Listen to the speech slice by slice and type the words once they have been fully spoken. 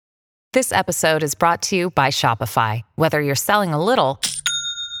This episode is brought to you by Shopify. Whether you're selling a little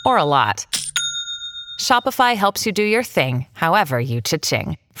or a lot, Shopify helps you do your thing, however you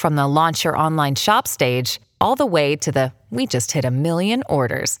cha-ching. From the launch your online shop stage, all the way to the we just hit 1 million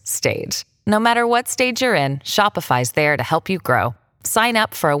orders stage. No matter what stage you're in, Shopify's there to help you grow. Sign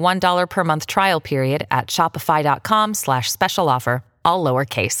up for a $1 per month trial period at shopify.com/special offer, all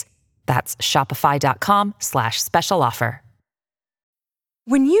lowercase. That's shopify.com/special offer.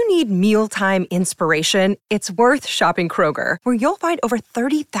 When you need mealtime inspiration, it's worth shopping Kroger, where you'll find over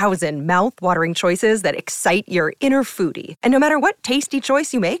 30,000 mouth-watering choices that excite your inner foodie. And no matter what tasty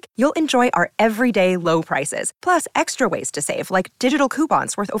choice you make, you'll enjoy our everyday low prices, plus extra ways to save, like digital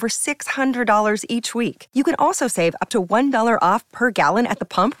coupons worth over $600 each week. You can also save up to $1 off per gallon at the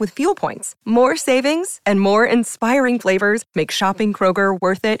pump with fuel points. More savings and more inspiring flavors make shopping Kroger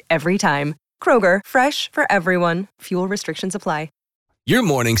worth it every time. Kroger, fresh for everyone. Fuel restrictions apply. Your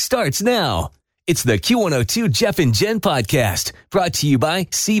morning starts now. It's the Q102 Jeff and Jen podcast, brought to you by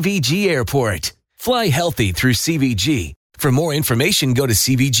CVG Airport. Fly healthy through CVG. For more information, go to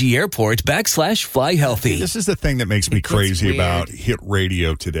CVG Airport /fly healthy. This is the thing that makes me crazy about hit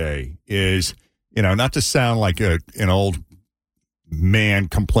radio today is, not to sound like an old man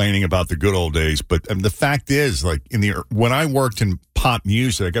complaining about the good old days, but the fact is, like when I worked in pop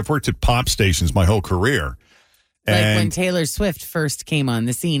music, I've worked at pop stations my whole career. Like when Taylor Swift first came on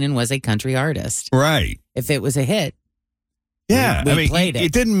the scene and was a country artist. Right. If it was a hit. Yeah. we played it.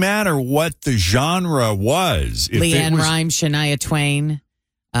 It didn't matter what the genre was. Leanne Rimes, Shania Twain.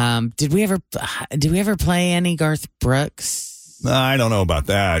 Did we ever play any Garth Brooks? I don't know about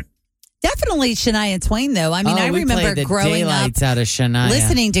that. Definitely Shania Twain, though. I mean, I remember growing up out of Shania.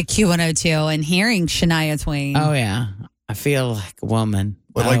 listening to Q102 and hearing Shania Twain. Oh, yeah. I feel like a woman.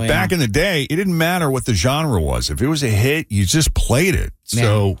 But back in the day, it didn't matter what the genre was. If it was a hit, you just played it.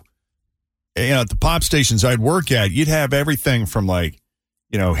 So, at the pop stations I'd work at, you'd have everything from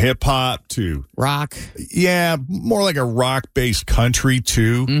hip hop to rock. Yeah, more like a rock-based country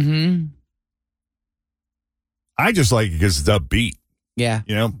too. Mm-hmm. I just like it because it's upbeat. Yeah.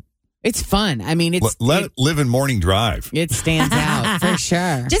 It's fun. I mean, let it live in Morning Drive. It stands out for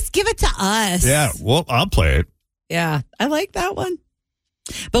sure. Just give it to us. Yeah, well, I'll play it. Yeah, I like that one.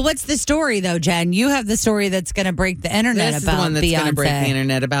 But what's the story, though, Jen? You have the story that's going to break the internet this about is the one that's going to break Beyonce. the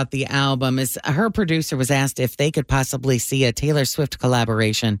internet about the album. Is her producer was asked if they could possibly see a Taylor Swift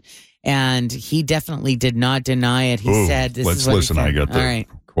collaboration, and he definitely did not deny it. He said, "This let's is what listen." He said. I got the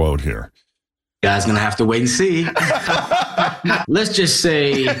quote here. Guys, gonna have to wait and see. Let's just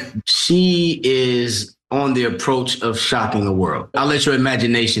say she is on the approach of shocking the world. I'll let your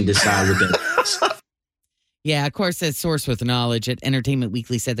imagination decide what that is. Yeah, of course, a source with knowledge at Entertainment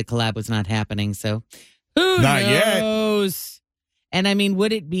Weekly said the collab was not happening. So who Not knows? And I mean,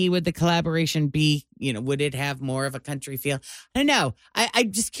 would the collaboration be, would it have more of a country feel? I don't know.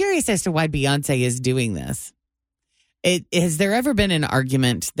 I'm just curious as to why Beyonce is doing this. Has there ever been an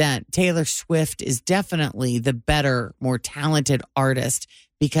argument that Taylor Swift is definitely the better, more talented artist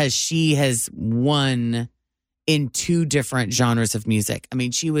because she has won in two different genres of music? I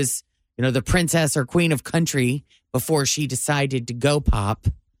mean, she was the princess or queen of country before she decided to go pop.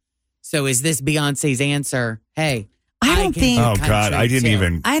 So is this Beyonce's answer? Hey, I don't think. Oh God, that didn't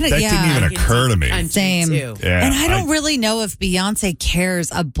even occur to me. Same. Too. Yeah, and I don't really know if Beyonce cares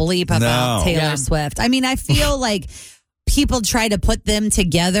a bleep about Taylor Swift. I mean, I feel like people try to put them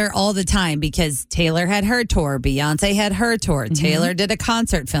together all the time because Taylor had her tour, Beyonce had her tour, Taylor did a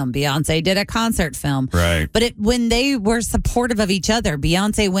concert film, Beyonce did a concert film. Right. But when they were supportive of each other,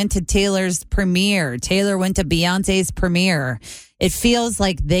 Beyonce went to Taylor's premiere, Taylor went to Beyonce's premiere. It feels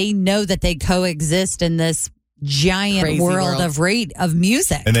like they know that they coexist in this giant crazy world of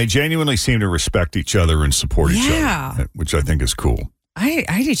music. And they genuinely seem to respect each other and support each other, which I think is cool.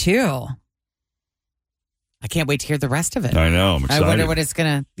 I do too. I can't wait to hear the rest of it. I know. I'm excited. I wonder what it's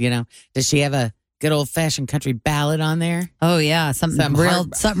going to, does she have a good old-fashioned country ballad on there? Oh, yeah. Something real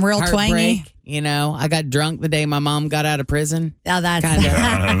twangy. I got drunk the day my mom got out of prison. Oh, that's I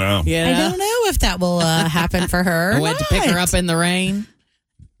don't know. I don't know if that will happen for her. I went to pick her up in the rain.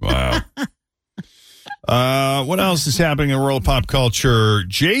 Wow. What else is happening in world pop culture?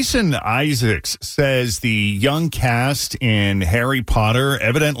 Jason Isaacs says the young cast in Harry Potter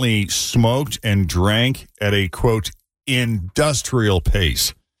evidently smoked and drank at a, quote, industrial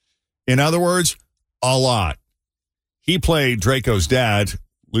pace. In other words, a lot. He played Draco's dad,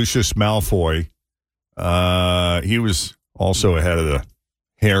 Lucius Malfoy. He was also ahead of the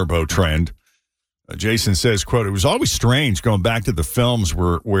hair bow trend. Jason says, quote, it was always strange going back to the films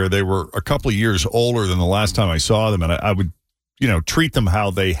where they were a couple of years older than the last time I saw them. And I would, treat them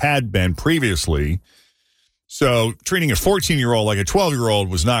how they had been previously. So treating a 14-year-old like a 12-year-old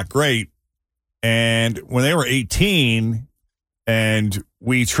was not great. And when they were 18 and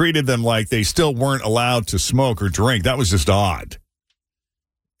we treated them like they still weren't allowed to smoke or drink, that was just odd.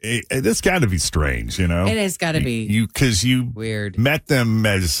 It's got to be strange, It has got to be. Because you weird. Met them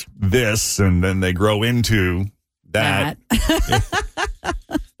as this, and then they grow into that.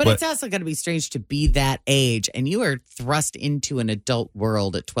 But it's also got to be strange to be that age, and you are thrust into an adult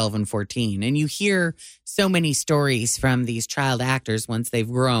world at 12 and 14. And you hear so many stories from these child actors once they've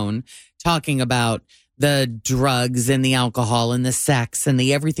grown, talking about the drugs and the alcohol and the sex and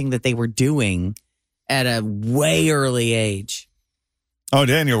the everything that they were doing at a way early age. Oh,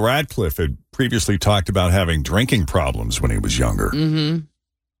 Daniel Radcliffe had previously talked about having drinking problems when he was younger. Mm-hmm.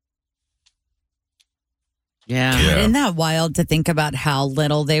 Yeah. Isn't that wild to think about how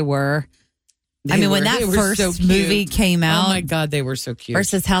little they were? When that first movie came out. Oh, my God, they were so cute.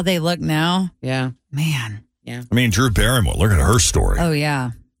 Versus how they look now. Yeah. Man. Yeah. Drew Barrymore, look at her story. Oh,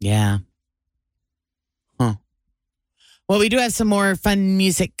 yeah. Yeah. Huh. Well, we do have some more fun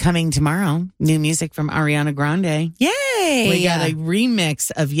music coming tomorrow. New music from Ariana Grande. Yay! We got a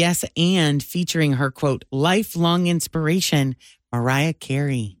remix of Yes and featuring her, quote, lifelong inspiration, Mariah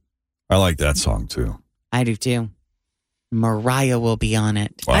Carey. I like that song, too. I do, too. Mariah will be on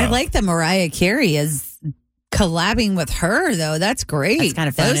it. Wow. I like that Mariah Carey is collabing with her, though. That's great. That's kind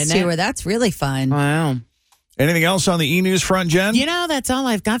of fun, Those two that's really fun. Wow. Anything else on the e-news front, Jen? That's all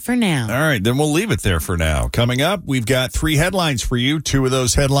I've got for now. All right, then we'll leave it there for now. Coming up, we've got 3 headlines for you. 2 of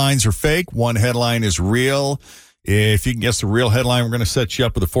those headlines are fake. 1 headline is real. If you can guess the real headline, we're going to set you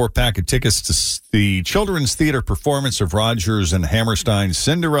up with a 4-pack of tickets to the Children's Theater performance of Rodgers and Hammerstein's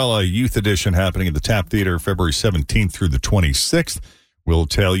Cinderella Youth Edition happening at the Tap Theater February 17th through the 26th. We'll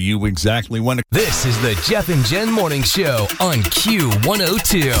tell you exactly when. This is the Jeff and Jen Morning Show on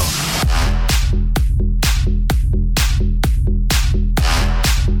Q102.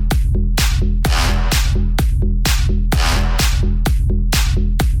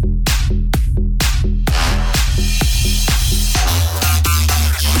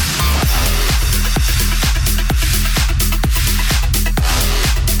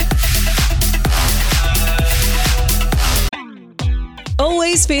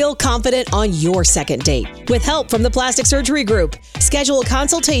 Always feel confident on your second date. With help from the Plastic Surgery Group. Schedule a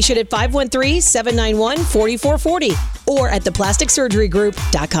consultation at 513-791-4440 or at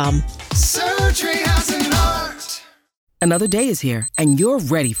theplasticsurgerygroup.com. Surgery has an art. Another day is here and you're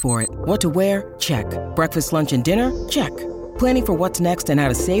ready for it. What to wear? Check. Breakfast, lunch, and dinner? Check. Planning for what's next and how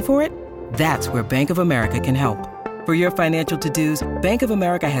to save for it? That's where Bank of America can help. For your financial to-dos, Bank of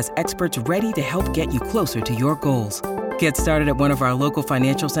America has experts ready to help get you closer to your goals. Get started at one of our local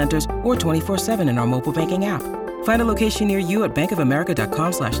financial centers or 24/7 in our mobile banking app. Find a location near you at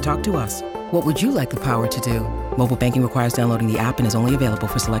bankofamerica.com/talktous. What would you like the power to do? Mobile banking requires downloading the app and is only available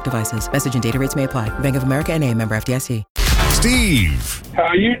for select devices. Message and data rates may apply. Bank of America N.A., member FDIC. Steve.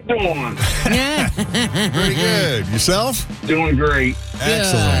 How you doing? Pretty good. Yourself? Doing great.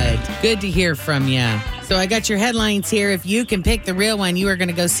 Excellent. Good to hear from you. So I got your headlines here. If you can pick the real one, you are going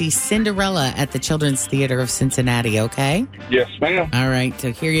to go see Cinderella at the Children's Theater of Cincinnati, okay? Yes, ma'am. All right,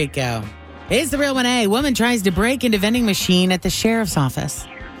 so here you go. Is the real one A, woman tries to break into vending machine at the sheriff's office?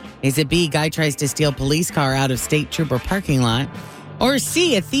 Is it B, guy tries to steal police car out of state trooper parking lot? Or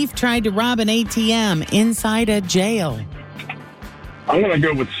C, a thief tried to rob an ATM inside a jail? I'm going to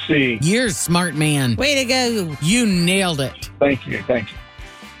go with C. You're a smart man. Way to go. You nailed it. Thank you.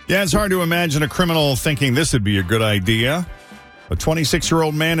 Yeah, it's hard to imagine a criminal thinking this would be a good idea. A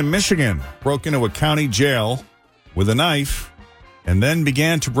 26-year-old man in Michigan broke into a county jail with a knife and then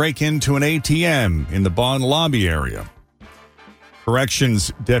began to break into an ATM in the bond lobby area.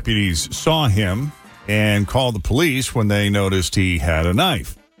 Corrections deputies saw him and called the police when they noticed he had a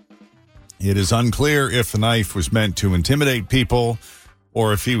knife. It is unclear if the knife was meant to intimidate people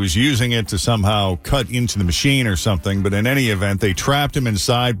or if he was using it to somehow cut into the machine or something. But in any event, they trapped him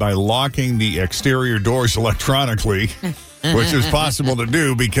inside by locking the exterior doors electronically, which is possible to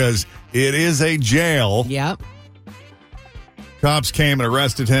do because it is a jail. Yep. Cops came and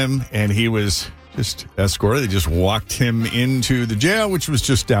arrested him, and he was just escorted. They just walked him into the jail, which was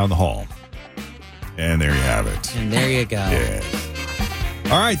just down the hall. And there you have it. And there you go. Yeah.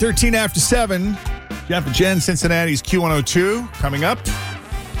 All right, 13 after 7. Jeff and Jen, Cincinnati's Q102. Coming up,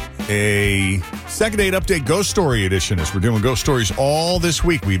 a Second Date Update Ghost Story edition. As we're doing ghost stories all this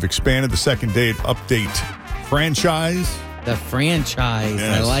week, we've expanded the Second Date Update franchise. The franchise.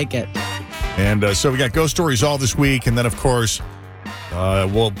 Yes. I like it. And so we got ghost stories all this week. And then, of course,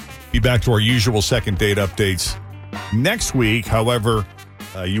 we'll be back to our usual Second Date Updates next week. However,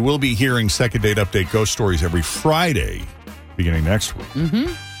 you will be hearing Second Date Update Ghost Stories every Friday beginning next week.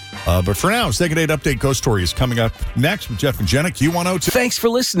 But for now, Second Date Update Ghost Story is coming up next with Jeff and Jen at Q102. Thanks for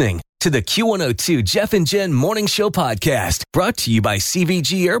listening to the Q102 Jeff and Jen Morning Show podcast, brought to you by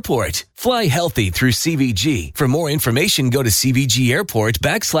CVG Airport. Fly healthy through CVG. For more information, go to CVG Airport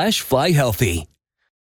 /fly healthy.